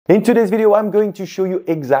In today's video, I'm going to show you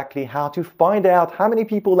exactly how to find out how many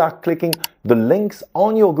people are clicking the links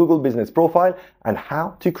on your Google Business Profile and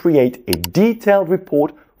how to create a detailed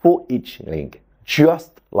report for each link,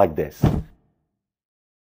 just like this.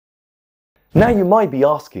 Now you might be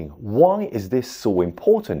asking, why is this so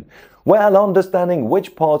important? Well, understanding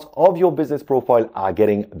which parts of your business profile are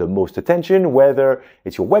getting the most attention, whether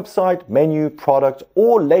it's your website, menu, product,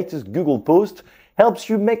 or latest Google post, helps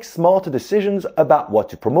you make smarter decisions about what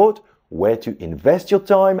to promote, where to invest your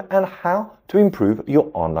time, and how to improve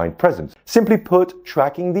your online presence. Simply put,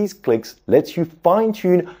 tracking these clicks lets you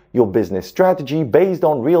fine-tune your business strategy based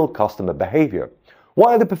on real customer behavior.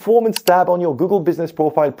 While the Performance tab on your Google Business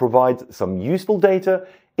Profile provides some useful data,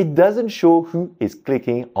 it doesn't show who is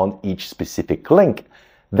clicking on each specific link.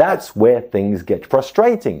 That's where things get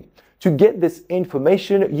frustrating. To get this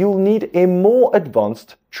information, you'll need a more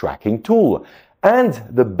advanced tracking tool. And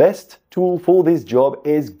the best tool for this job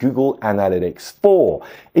is Google Analytics 4.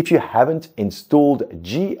 If you haven't installed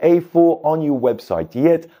GA4 on your website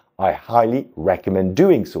yet, I highly recommend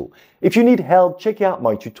doing so. If you need help, check out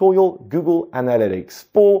my tutorial, Google Analytics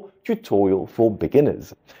 4 Tutorial for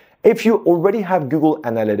Beginners. If you already have Google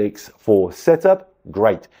Analytics 4 set up,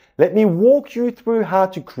 great. Let me walk you through how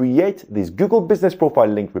to create this Google Business Profile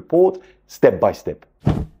link report step by step.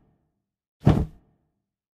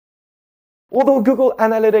 Although Google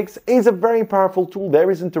Analytics is a very powerful tool,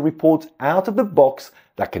 there isn't a report out of the box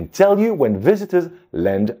that can tell you when visitors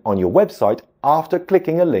land on your website after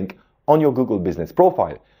clicking a link on your Google Business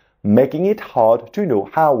Profile, making it hard to know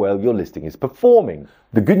how well your listing is performing.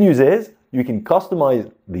 The good news is you can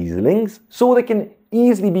customize these links so they can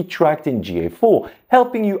easily be tracked in GA4,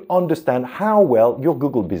 helping you understand how well your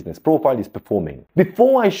Google Business Profile is performing.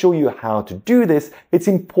 Before I show you how to do this, it's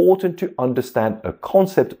important to understand a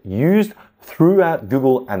concept used throughout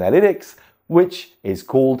Google Analytics, which is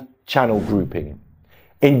called channel grouping.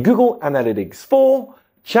 In Google Analytics 4,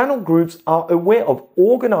 channel groups are a way of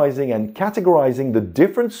organizing and categorizing the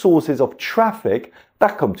different sources of traffic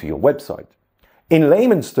that come to your website. In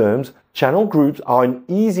layman's terms, channel groups are an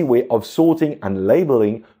easy way of sorting and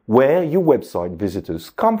labeling where your website visitors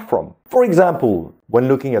come from. For example, when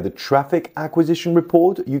looking at the traffic acquisition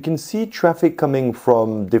report, you can see traffic coming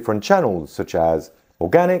from different channels such as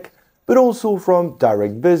organic, but also from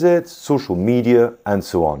direct visits, social media, and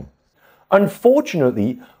so on.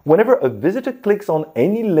 Unfortunately, whenever a visitor clicks on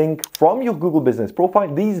any link from your Google Business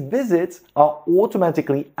Profile, these visits are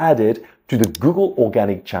automatically added to the Google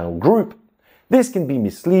Organic Channel group. This can be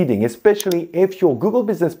misleading, especially if your Google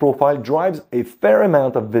Business Profile drives a fair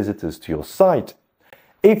amount of visitors to your site.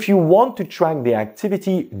 If you want to track the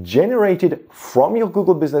activity generated from your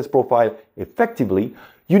Google Business Profile effectively,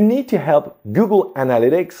 you need to help Google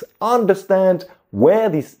Analytics understand where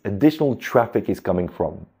this additional traffic is coming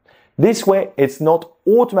from. This way, it's not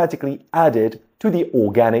automatically added to the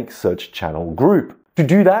organic search channel group. To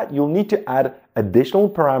do that, you'll need to add additional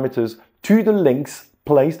parameters to the links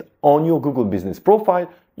placed on your Google Business Profile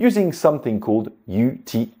using something called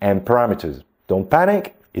UTM parameters. Don't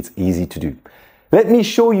panic, it's easy to do. Let me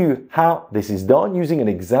show you how this is done using an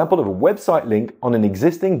example of a website link on an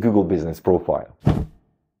existing Google Business Profile.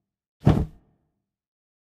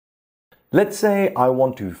 Let's say I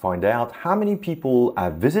want to find out how many people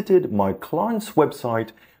have visited my client's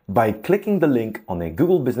website by clicking the link on a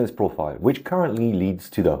Google Business Profile, which currently leads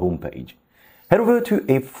to the homepage. Head over to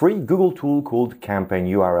a free Google tool called Campaign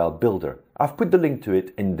URL Builder. I've put the link to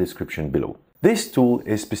it in the description below. This tool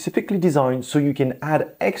is specifically designed so you can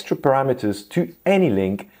add extra parameters to any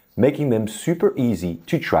link, making them super easy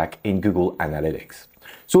to track in Google Analytics.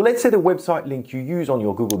 So let's say the website link you use on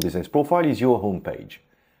your Google Business Profile is your homepage.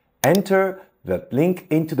 Enter that link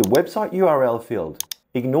into the website URL field.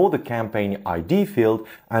 Ignore the campaign ID field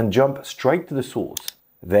and jump straight to the source.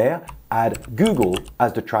 There, add Google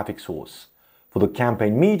as the traffic source. For the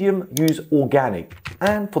campaign medium, use organic,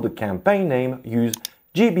 and for the campaign name, use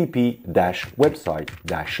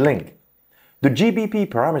gbp-website-link. The gbp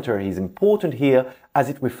parameter is important here as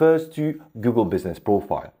it refers to Google Business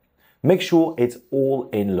Profile. Make sure it's all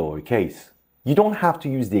in lowercase. You don't have to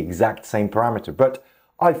use the exact same parameter, but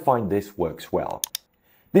I find this works well.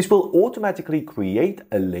 This will automatically create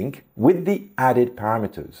a link with the added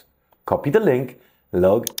parameters. Copy the link,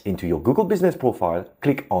 log into your Google Business Profile,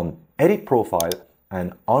 click on Edit Profile,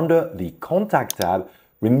 and under the Contact tab,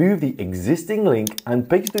 remove the existing link and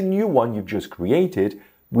paste the new one you've just created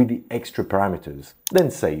with the extra parameters.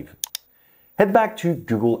 Then save. Head back to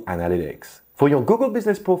Google Analytics. For your Google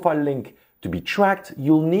Business Profile link to be tracked,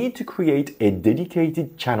 you'll need to create a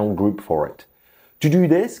dedicated channel group for it. To do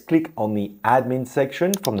this, click on the Admin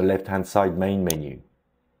section from the left-hand side main menu.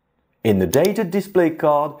 In the data display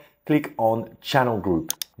card, click on Channel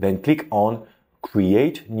Group, then click on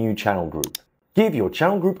Create New Channel Group. Give your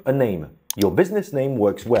channel group a name. Your business name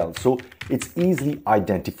works well, so it's easily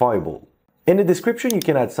identifiable. In the description, you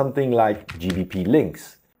can add something like GBP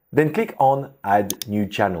links. Then click on Add New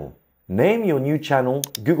Channel. Name your new channel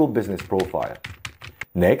Google Business Profile.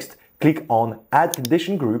 Next, click on Add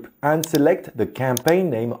Condition Group and select the campaign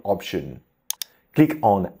name option. Click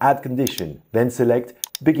on Add Condition, then select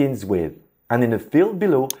Begins With, and in the field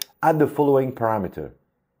below, add the following parameter,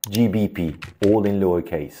 GBP, all in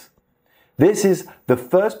lowercase. This is the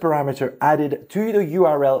first parameter added to the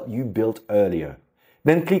URL you built earlier.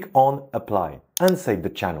 Then click on Apply and save the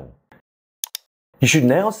channel. You should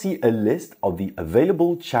now see a list of the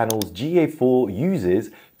available channels GA4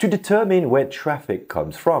 uses to determine where traffic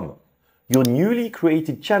comes from. Your newly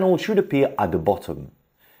created channel should appear at the bottom.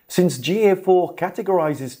 Since GA4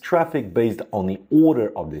 categorizes traffic based on the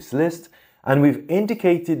order of this list, and we've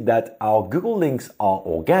indicated that our Google links are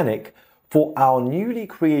organic, for our newly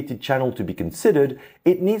created channel to be considered,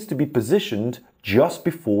 it needs to be positioned just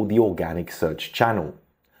before the organic search channel.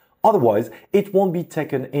 Otherwise, it won't be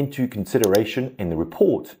taken into consideration in the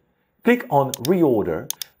report. Click on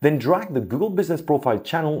Reorder, then drag the Google Business Profile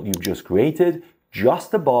channel you've just created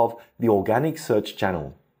just above the organic search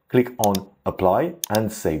channel. Click on Apply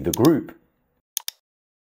and save the group.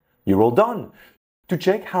 You're all done. To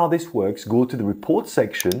check how this works, go to the Report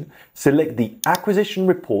section, select the Acquisition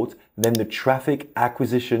Report, then the Traffic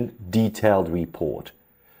Acquisition Detailed Report.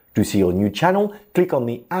 To see your new channel, click on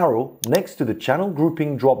the arrow next to the Channel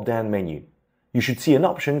Grouping drop-down menu. You should see an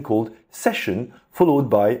option called Session followed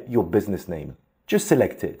by your business name. Just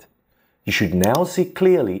select it. You should now see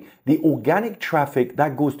clearly the organic traffic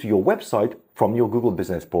that goes to your website from your Google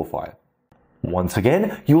Business Profile. Once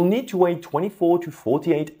again, you'll need to wait 24 to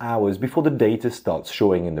 48 hours before the data starts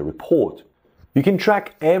showing in the report. You can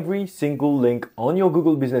track every single link on your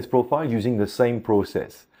Google Business Profile using the same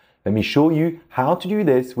process. Let me show you how to do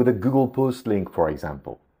this with a Google Post link, for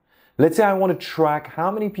example. Let's say I want to track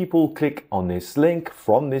how many people click on this link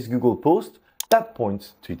from this Google post that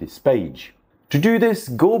points to this page. To do this,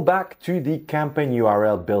 go back to the campaign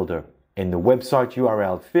URL builder. In the website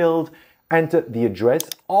URL field, enter the address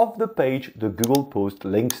of the page the Google post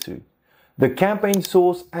links to. The campaign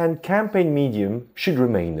source and campaign medium should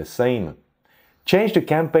remain the same. Change the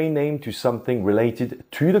campaign name to something related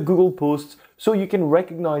to the Google posts so you can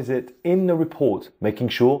recognize it in the report, making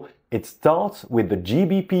sure it starts with the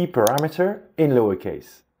GBP parameter in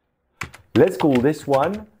lowercase. Let's call this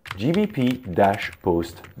one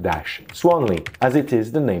GBP-post-Swanley, as it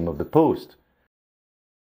is the name of the post.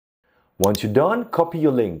 Once you're done, copy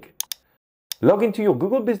your link. Log into your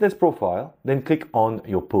Google Business Profile, then click on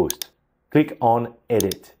your post. Click on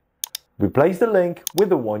Edit. Replace the link with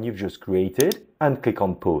the one you've just created and click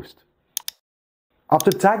on Post.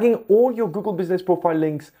 After tagging all your Google Business Profile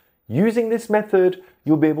links, using this method,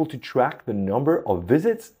 you'll be able to track the number of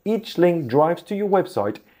visits each link drives to your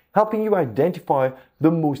website, helping you identify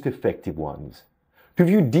the most effective ones. To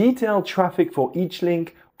view detailed traffic for each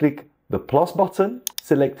link, click the plus button,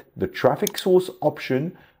 select the traffic source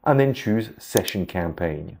option, and then choose Session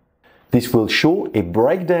Campaign. This will show a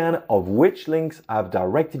breakdown of which links have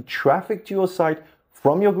directed traffic to your site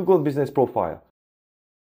from your Google Business Profile.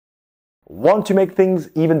 Want to make things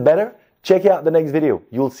even better? Check out the next video.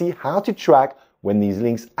 You'll see how to track when these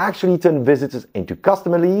links actually turn visitors into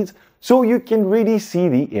customer leads so you can really see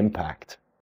the impact.